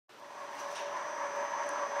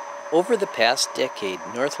Over the past decade,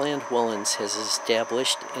 Northland Woolens has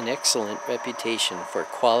established an excellent reputation for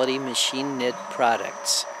quality machine knit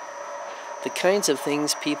products, the kinds of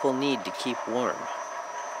things people need to keep warm.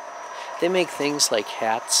 They make things like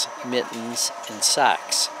hats, mittens, and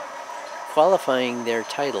socks, qualifying their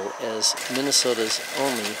title as Minnesota's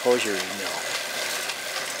only hosiery mill.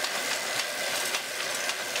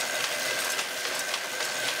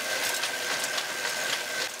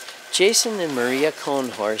 Jason and Maria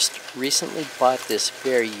Kohnhorst recently bought this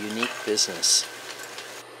very unique business.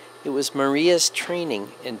 It was Maria's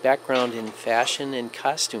training and background in fashion and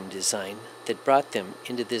costume design that brought them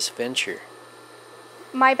into this venture.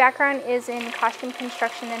 My background is in costume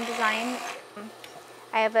construction and design.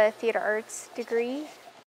 I have a theater arts degree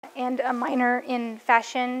and a minor in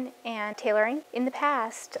fashion and tailoring. In the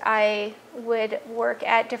past, I would work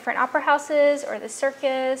at different opera houses or the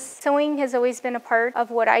circus. Sewing has always been a part of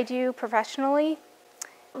what I do professionally.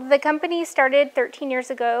 The company started 13 years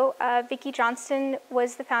ago. Vicki Johnston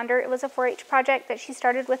was the founder. It was a 4-H project that she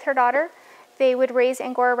started with her daughter. They would raise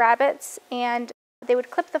Angora rabbits and they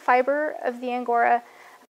would clip the fiber of the Angora.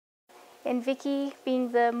 And Vicki,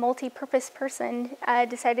 being the multi-purpose person,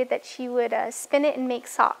 decided that she would spin it and make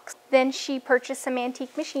socks. Then she purchased some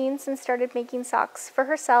antique machines and started making socks for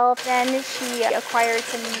herself. Then she acquired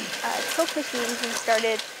some silk machines and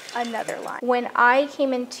started another line. When I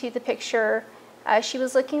came into the picture, she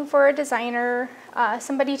was looking for a designer,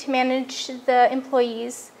 somebody to manage the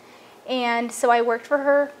employees, and so I worked for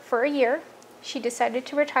her for a year. She decided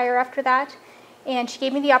to retire after that, and she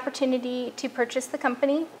gave me the opportunity to purchase the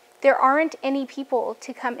company. There aren't any people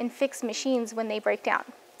to come and fix machines when they break down.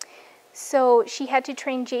 So she had to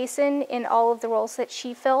train Jason in all of the roles that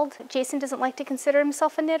she filled. Jason doesn't like to consider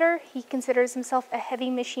himself a knitter. He considers himself a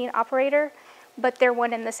heavy machine operator, but they're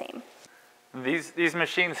one and the same. These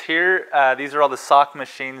machines here, these are all the sock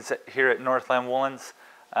machines here at Northland Woolens.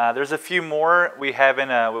 There's a few more we have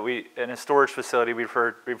in a storage facility we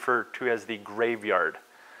refer to as the graveyard.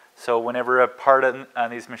 So whenever a part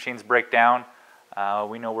on these machines break down,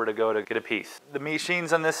 we know where to go to get a piece. The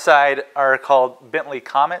machines on this side are called Bentley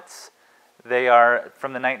Comets. They are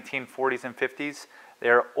from the 1940s and 50s. They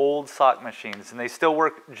are old sock machines and they still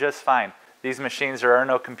work just fine. These machines, there are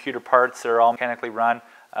no computer parts. They're all mechanically run.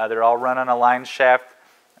 They're all run on a line shaft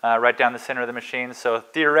right down the center of the machine. So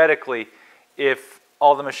theoretically, if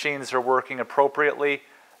all the machines are working appropriately,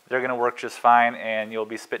 they're going to work just fine and you'll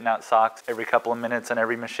be spitting out socks every couple of minutes on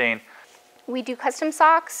every machine. We do custom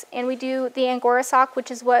socks and we do the Angora sock, which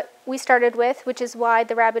is what we started with, which is why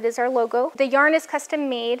the rabbit is our logo. The yarn is custom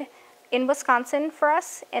made in Wisconsin for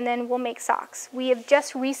us, and then we'll make socks. We have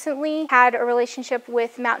just recently had a relationship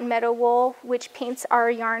with Mountain Meadow Wool, which paints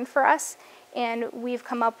our yarn for us, and we've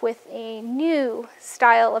come up with a new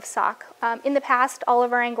style of sock. In the past, all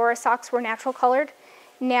of our Angora socks were natural colored.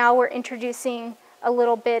 Now we're introducing a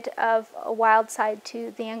little bit of a wild side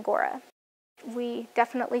to the Angora. We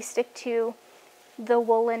definitely stick to the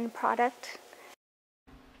woolen product.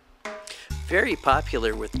 Very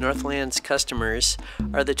popular with Northland's customers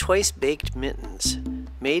are the twice-baked mittens,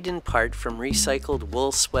 made in part from recycled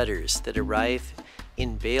wool sweaters that arrive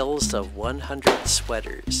in bales of 100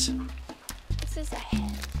 sweaters. This is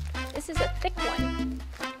a thick one.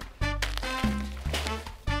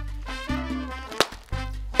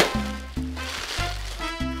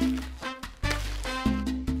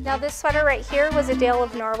 Now this sweater right here was a Dale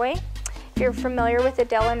of Norway. If you're familiar with a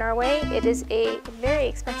Dale of Norway, it is a very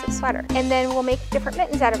expensive sweater. And then we'll make different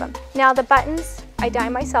mittens out of them. Now the buttons, I dye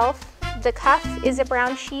myself. The cuff is a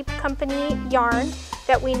Brown Sheep Company yarn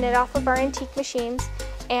that we knit off of our antique machines.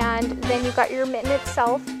 And then you've got your mitten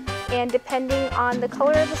itself. And depending on the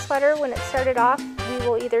color of the sweater when it started off, we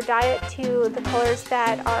will either dye it to the colors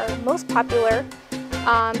that are most popular,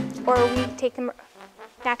 or we take them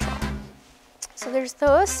natural. So there's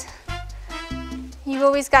those. You've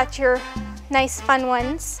always got your nice fun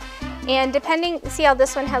ones. And depending, see how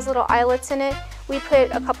this one has little eyelets in it? We put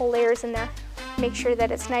a couple layers in there. Make sure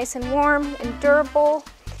that it's nice and warm and durable.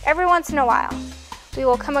 Every once in a while, we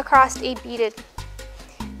will come across a beaded.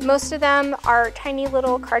 Most of them are tiny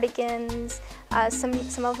little cardigans. Some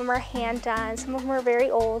of them are hand done, some of them are very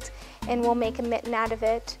old, and we'll make a mitten out of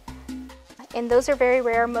it. And those are very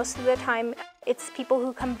rare. Most of the time, it's people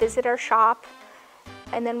who come visit our shop,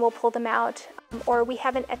 and then we'll pull them out. Or we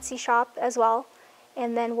have an Etsy shop as well,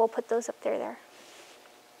 and then we'll put those up there.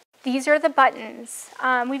 These are the buttons.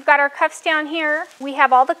 We've got our cuffs down here. We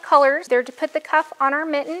have all the colors. They're to put the cuff on our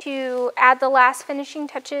mitten. To add the last finishing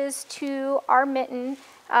touches to our mitten,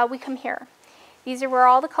 we come here. These are where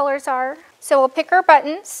all the colors are. So we'll pick our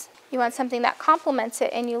buttons. You want something that complements it,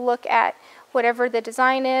 and you look at whatever the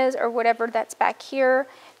design is or whatever that's back here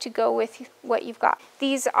to go with what you've got.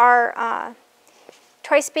 These are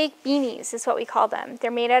Twice Baked beanies is what we call them. They're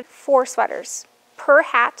made out of 4 sweaters per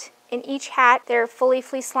hat. In each hat, they're fully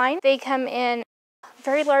fleece lined. They come in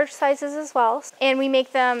very large sizes as well, and we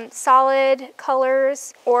make them solid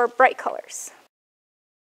colors or bright colors.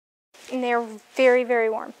 And they're very, very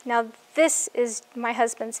warm. Now this is my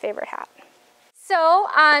husband's favorite hat. So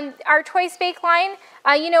our Twice Bake line,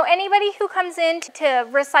 you know, anybody who comes in to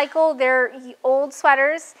recycle their old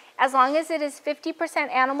sweaters, as long as it is 50%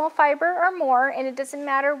 animal fiber or more, and it doesn't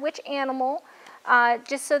matter which animal,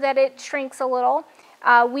 just so that it shrinks a little,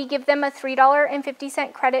 we give them a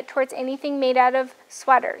 $3.50 credit towards anything made out of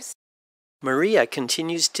sweaters. Maria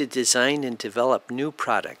continues to design and develop new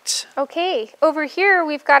products. Okay, over here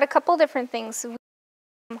we've got a couple different things.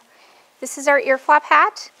 This is our ear flap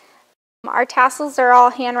hat. Our tassels are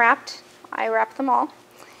all hand wrapped. I wrap them all.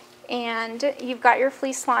 And you've got your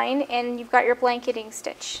fleece line and you've got your blanketing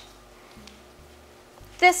stitch.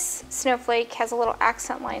 This snowflake has a little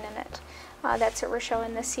accent line in it. That's what we're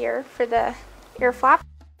showing this year for the ear flap.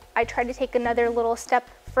 I tried to take another little step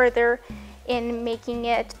further in making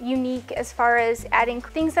it unique as far as adding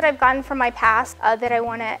things that I've gotten from my past that I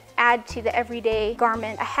want to add to the everyday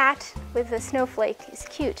garment. A hat with a snowflake is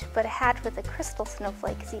cute, but a hat with a crystal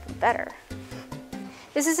snowflake is even better.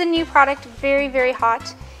 This is a new product, very, very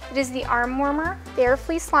hot. It is the arm warmer. They are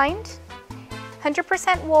fleece lined,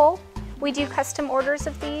 100% wool. We do custom orders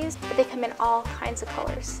of these, but they come in all kinds of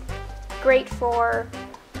colors. Great for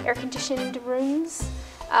air-conditioned rooms,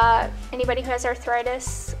 anybody who has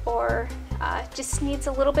arthritis or just needs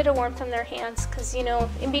a little bit of warmth on their hands, because, you know,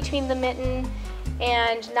 in between the mitten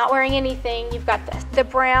and not wearing anything, you've got this. The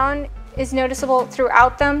brown is noticeable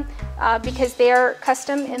throughout them because they are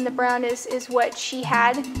custom, and the brown is what she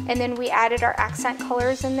had, and then we added our accent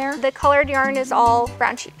colors in there. The colored yarn is all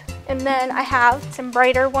brown sheep. And then I have some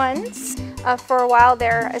brighter ones. For a while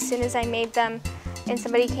there, as soon as I made them and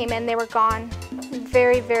somebody came in, they were gone.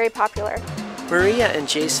 Very, very popular. Maria and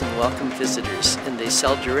Jason welcome visitors, and they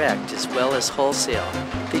sell direct as well as wholesale.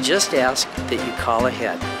 They just ask that you call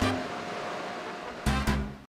ahead.